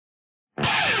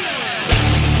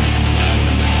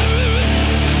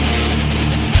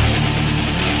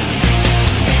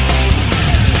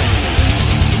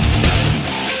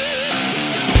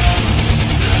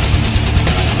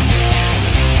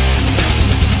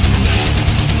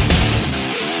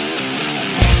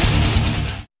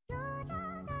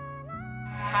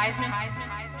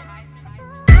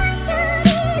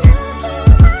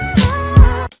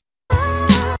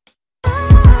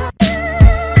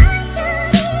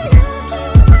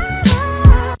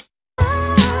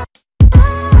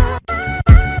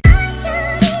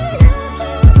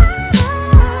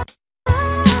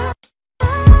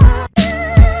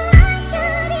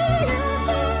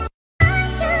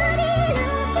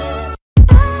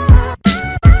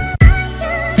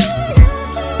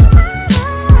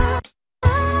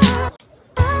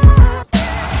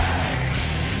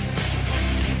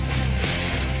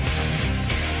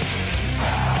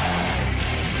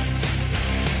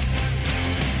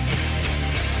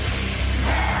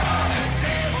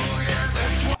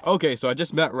Okay, so I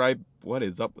just met What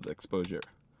is up with exposure?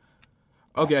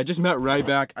 Okay, I just met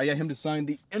Ryback. I got him to sign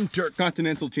the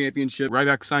Intercontinental Championship.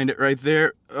 Ryback signed it right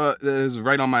there. That is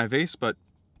right on my face, but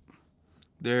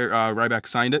there, Ryback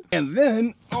signed it. And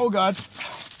then, oh God.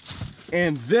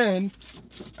 And then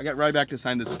I got Ryback to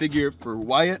sign this figure for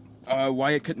Wyatt.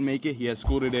 Wyatt couldn't make it. He has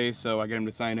school today, so I got him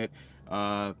to sign it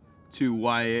to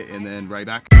Wyatt and then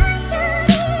Ryback.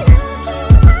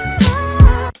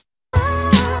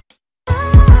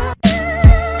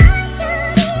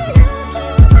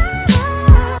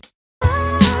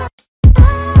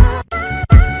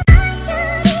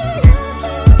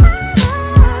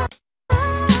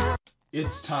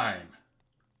 It's time.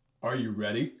 Are you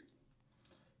ready?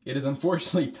 It is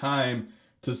unfortunately time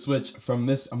to switch from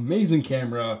this amazing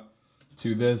camera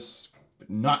to this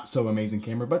not so amazing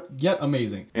camera, but yet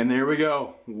amazing. And there we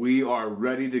go. We are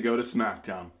ready to go to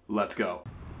SmackDown. Let's go.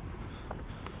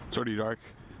 It's already dark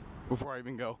before I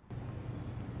even go.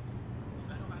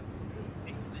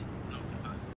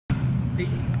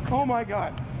 Oh my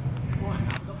God.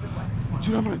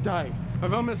 Dude, I'm gonna die. I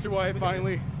found Mr. Wyatt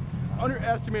finally.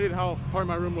 Underestimated how far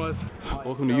my room was.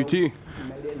 Welcome to UT. You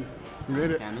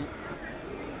made it.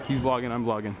 He's vlogging, I'm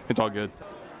vlogging. It's all good.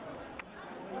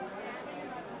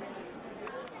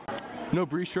 No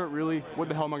breeze shirt, really? What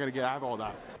the hell am I gonna get? I have all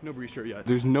that. No breeze shirt yet.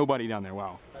 There's nobody down there,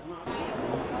 wow.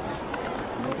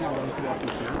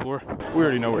 Floor. We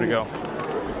already know where to go.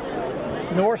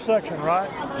 North section, right?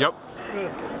 Yep.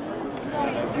 Good.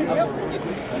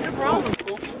 No problem.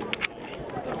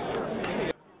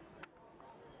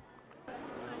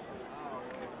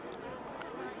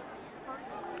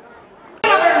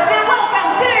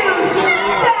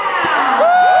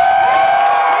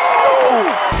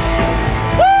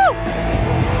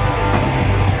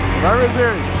 Survivor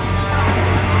Series.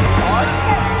 Hodge?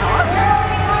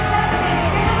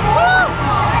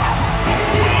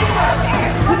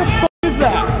 Who the f is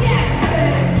that?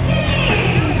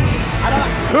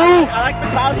 Who? I like the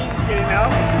cloud he's getting now.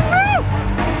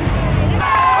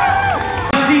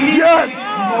 Yes!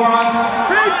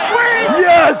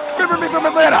 Yes! Remember me from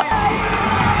Atlanta!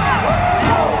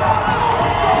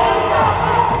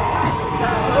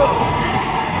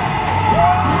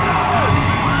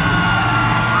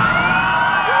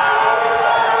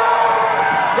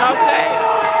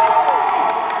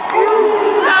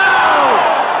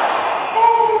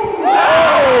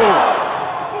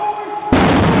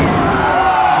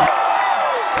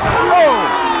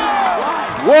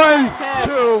 One,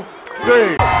 two,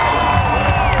 three.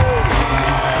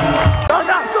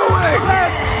 Sasha, go away!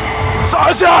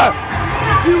 Sasha!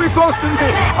 You reposted me!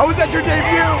 I was at your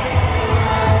debut!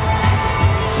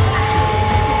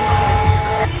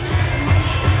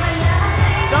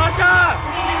 Sasha!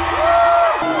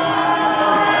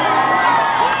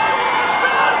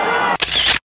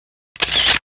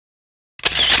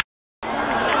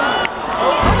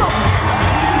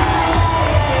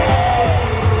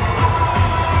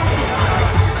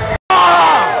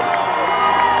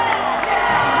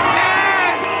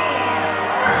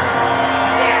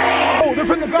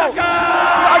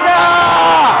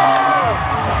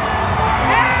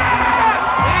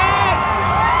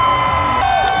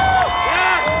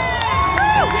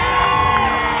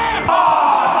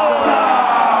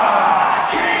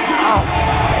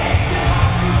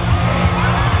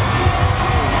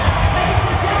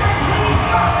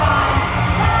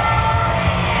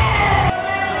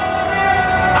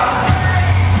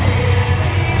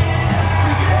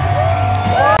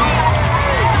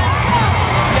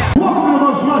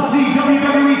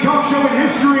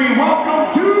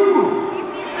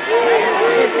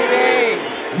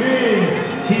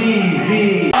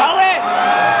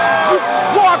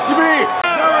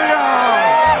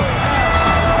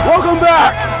 Welcome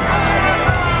back!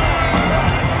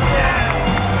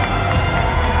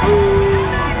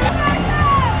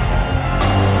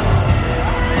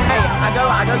 Hey, I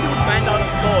go to a SmackDown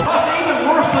store. What's even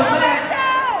worse than that?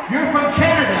 You're from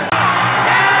Canada.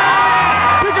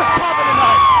 Yeah! We're just popping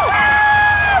tonight.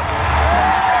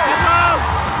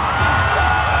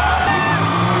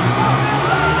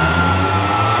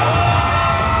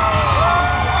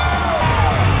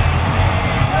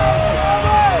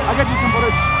 I got you some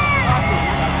footage.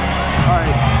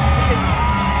 Alright.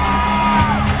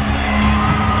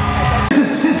 This is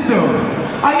System.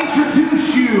 I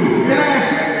introduce you. Yes,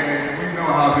 we know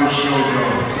how this show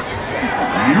goes.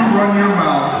 You run your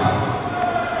mouth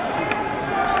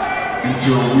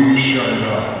until we shut it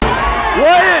up.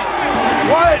 What?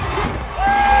 What?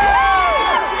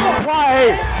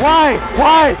 Why?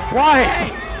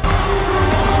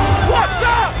 What's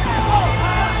up?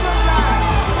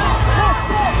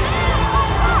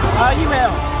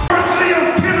 Email.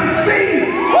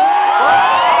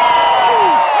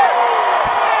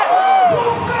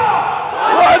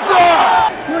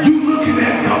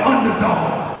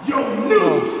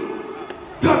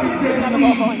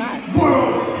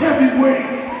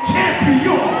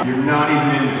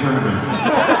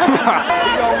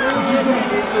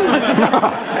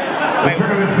 The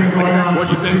tournament's been going on for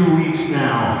 2 weeks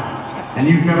now, and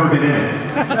you've never been in it.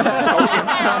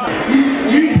 You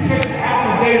need to get the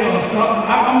affidavit or something.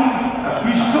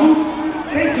 You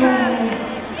stupid. They told me.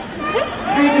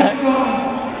 Ain't this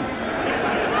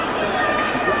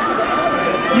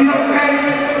you know, hey,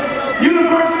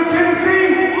 University of Tennessee?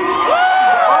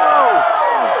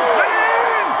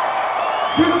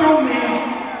 This on me.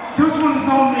 This one is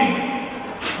on me.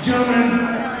 Gentlemen,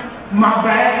 my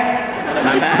bad.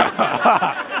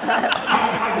 I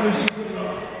wish you good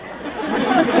luck. Wish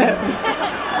you good luck.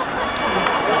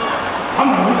 I'm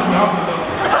not wishing y'all good luck.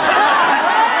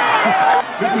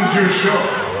 This is your show.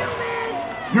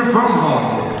 You're from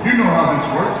Hollywood. You know how this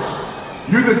works.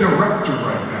 You're the director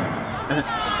right now.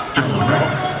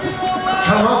 Direct.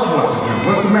 Tell us what to do.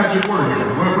 What's the magic word here?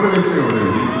 What do they say over there,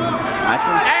 Lee?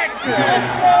 Action.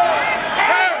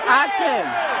 Action.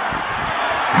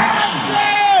 Action.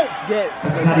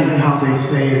 That's not even how they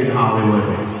say it in Hollywood.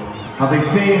 How they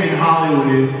say it in Hollywood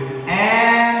is,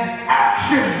 and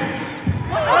action!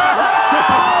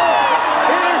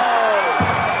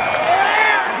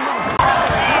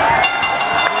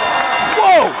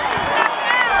 Whoa!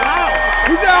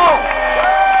 He's out!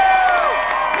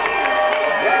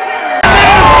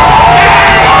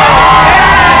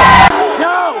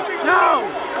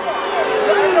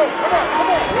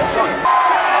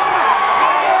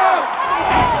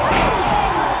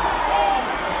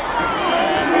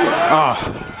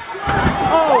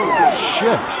 Oh,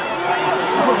 shit.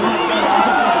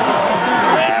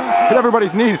 Hit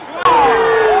everybody's knees. 1,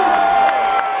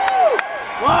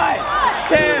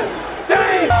 2,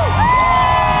 3.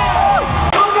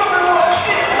 Oh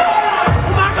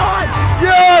my God!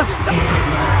 Yes!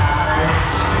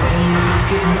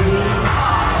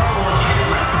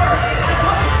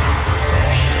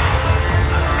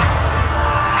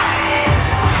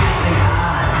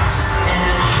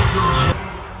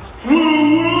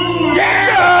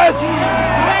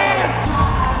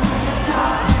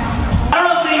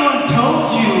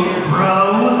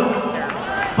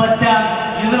 But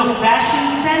your little fashion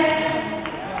sense,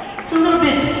 it's a little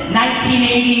bit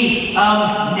 1980,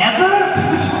 never?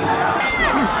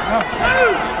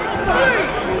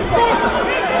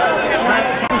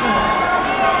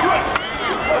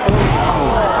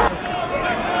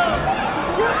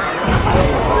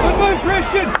 Good move,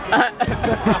 Christian!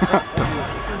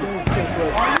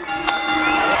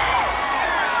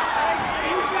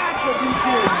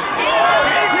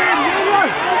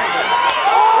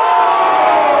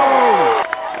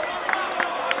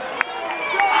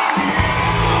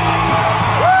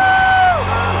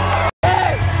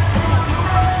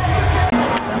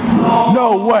 No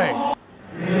way.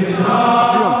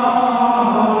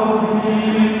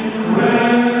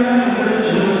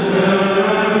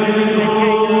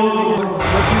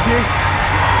 See him.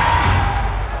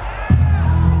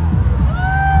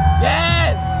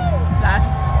 Yes! Dash.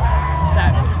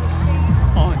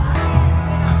 On.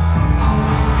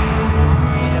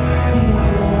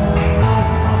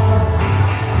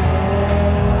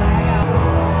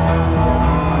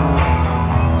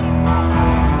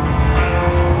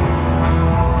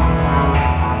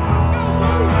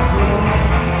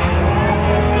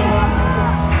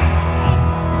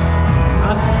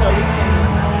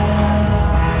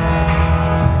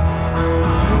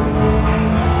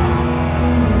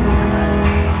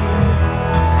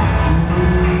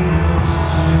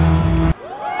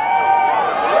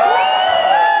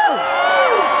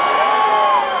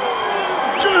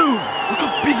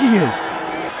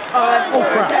 Oh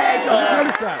crap. I just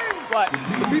noticed that. What? The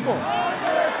people.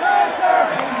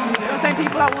 The same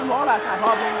people that won Raw last night,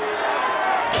 probably.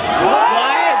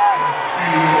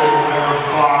 Feel their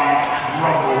bodies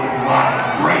tremble in my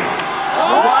embrace.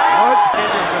 What?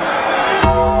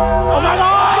 Oh my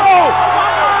God! No!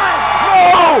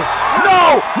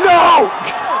 No! No! No!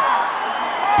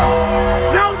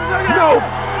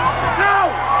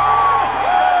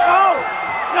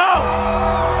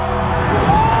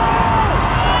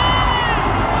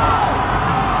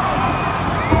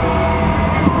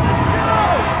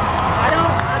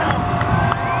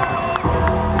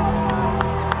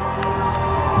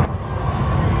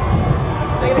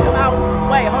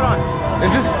 Wait, hold on.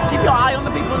 Is this? Keep your eye on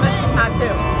the people in this shit mask too.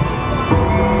 I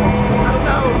don't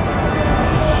know.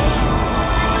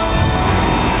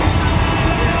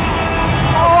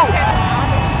 Oh!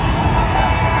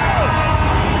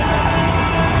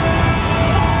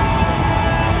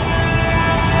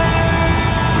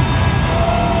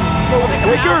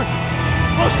 Taker?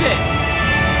 Bullshit.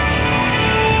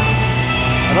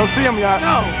 I don't see him yet.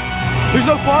 No. There's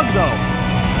no fog though.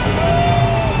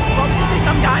 Well,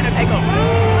 some guy to take over.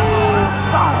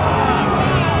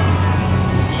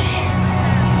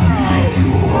 You think you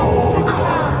hold all the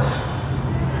cards?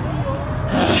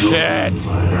 You'll soon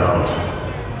find out.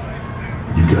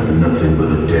 You've got nothing but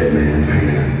a dead man's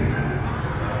hand.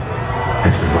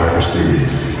 At Survivor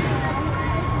Series,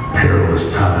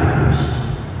 perilous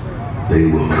times, they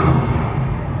will come.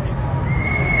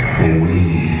 And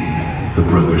we, the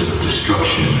Brothers of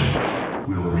Destruction,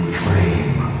 will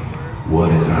reclaim what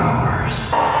is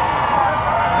ours.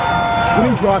 When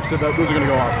he drops it, those are gonna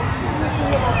go off.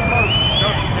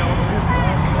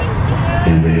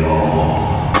 And they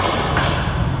all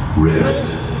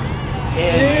rest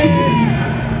in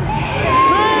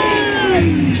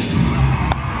peace.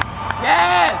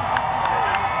 Yes!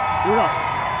 Here we go.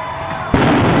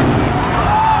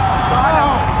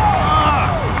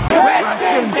 Rest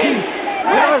in peace.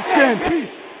 Rest in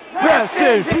peace. Rest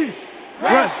in peace.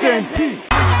 Rest in peace.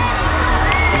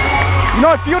 You're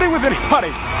not feuding with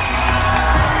anybody.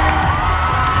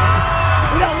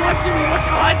 We don't want you, we want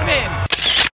your husband!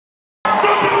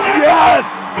 Yes!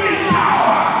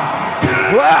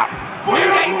 Clap! New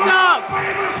Day sucks!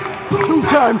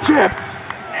 Two-time champs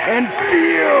and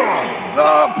feel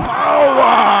the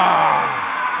power!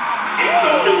 It's a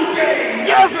new day!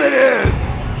 Yes, it is!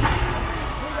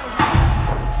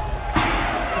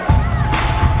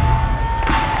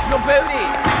 Your booty!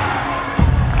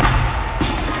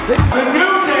 The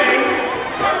new day!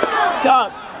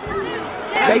 Sucks!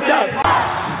 They suck!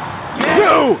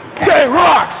 New Day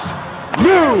rocks!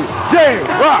 New Day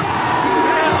rocks!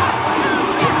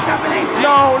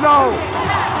 No, no!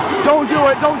 Don't do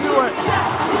it, don't do it!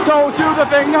 Don't do the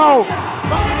thing, no!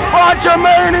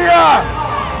 Hodge-mania!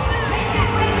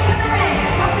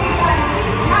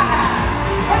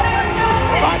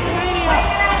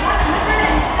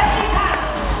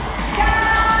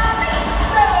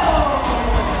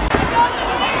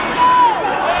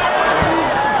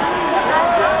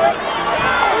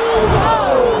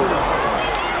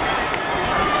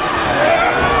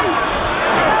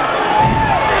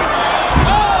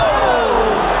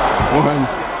 One,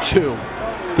 two,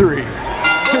 three.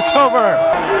 It's over.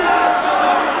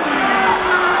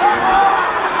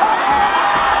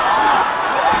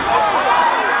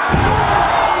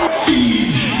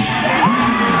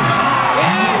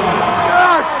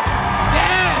 Yes!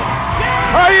 Yes!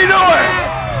 How you doing?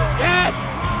 Yes!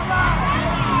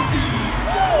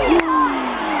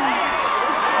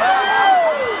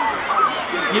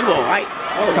 You alright?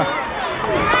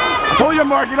 I told you I'm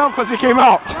marking up because he came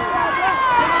out.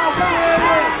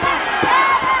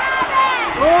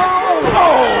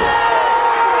 Oh!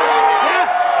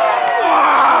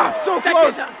 Ah, so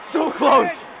close! So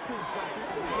close!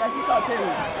 Yeah, she's got two.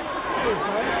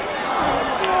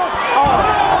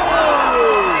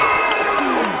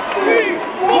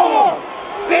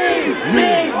 Feed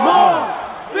me more!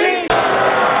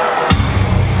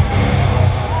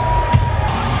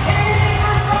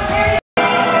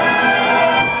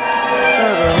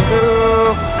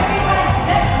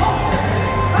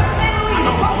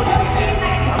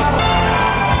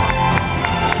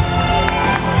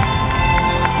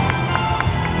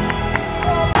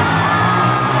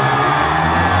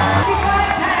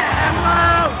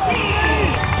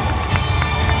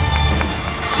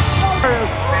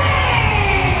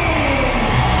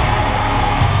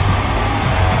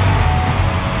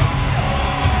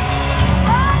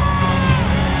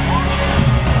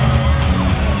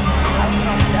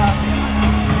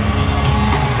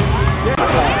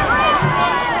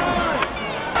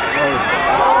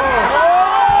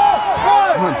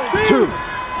 Two.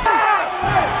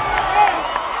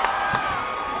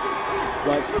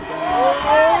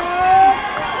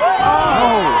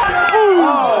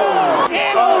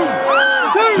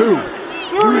 Two,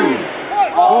 three,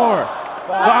 4,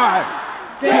 5,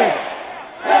 6,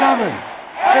 7,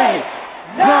 8,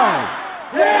 9,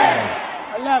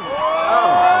 10, 11.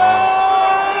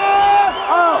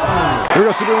 Here we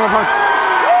go, Superman punch.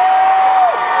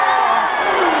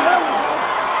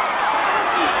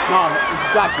 No,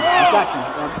 distraction, distraction.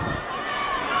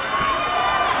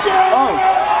 Oh!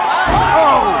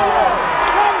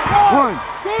 1,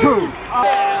 2.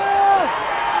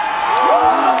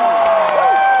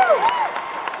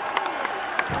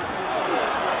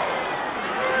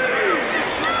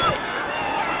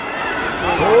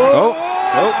 Oh!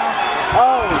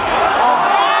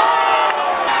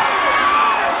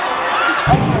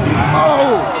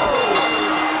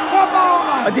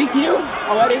 A DQ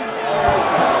already?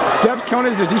 Steps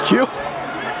counted as a DQ?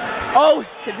 Oh,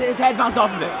 his head bounced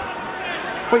off of it.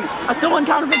 Wait, I still wouldn't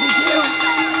count as a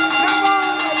DQ.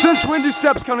 since when do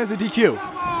steps count as a DQ?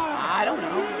 I don't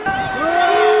know.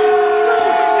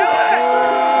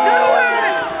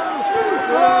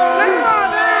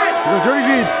 Dirty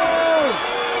Deeds.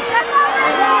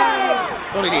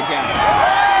 Dirty Deeds, yeah.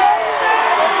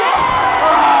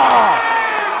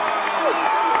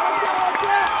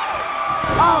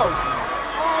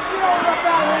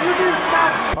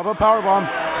 Pop up powerbomb.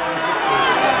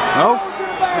 No?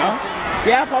 No?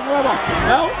 Yeah, pop up powerbomb.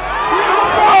 No?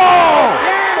 Oh!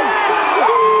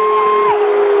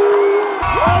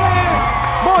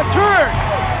 Come on, turn!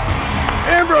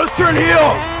 Ambrose, turn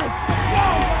heel!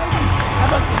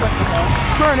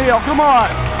 Turn heel, come on!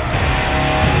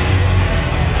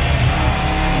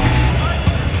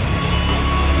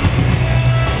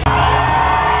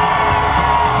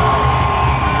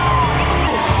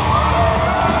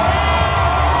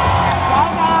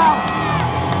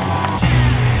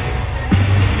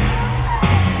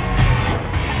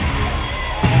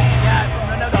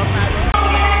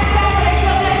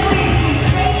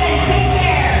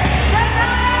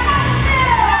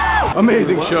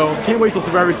 Amazing show. Can't wait till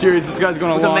Survivor Series. This guy's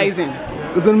going along. It was amazing.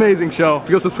 It was an amazing show.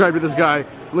 Go subscribe to this guy.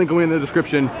 Link will be in the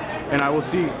description. And I will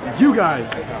see you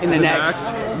guys in the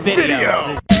next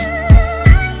video.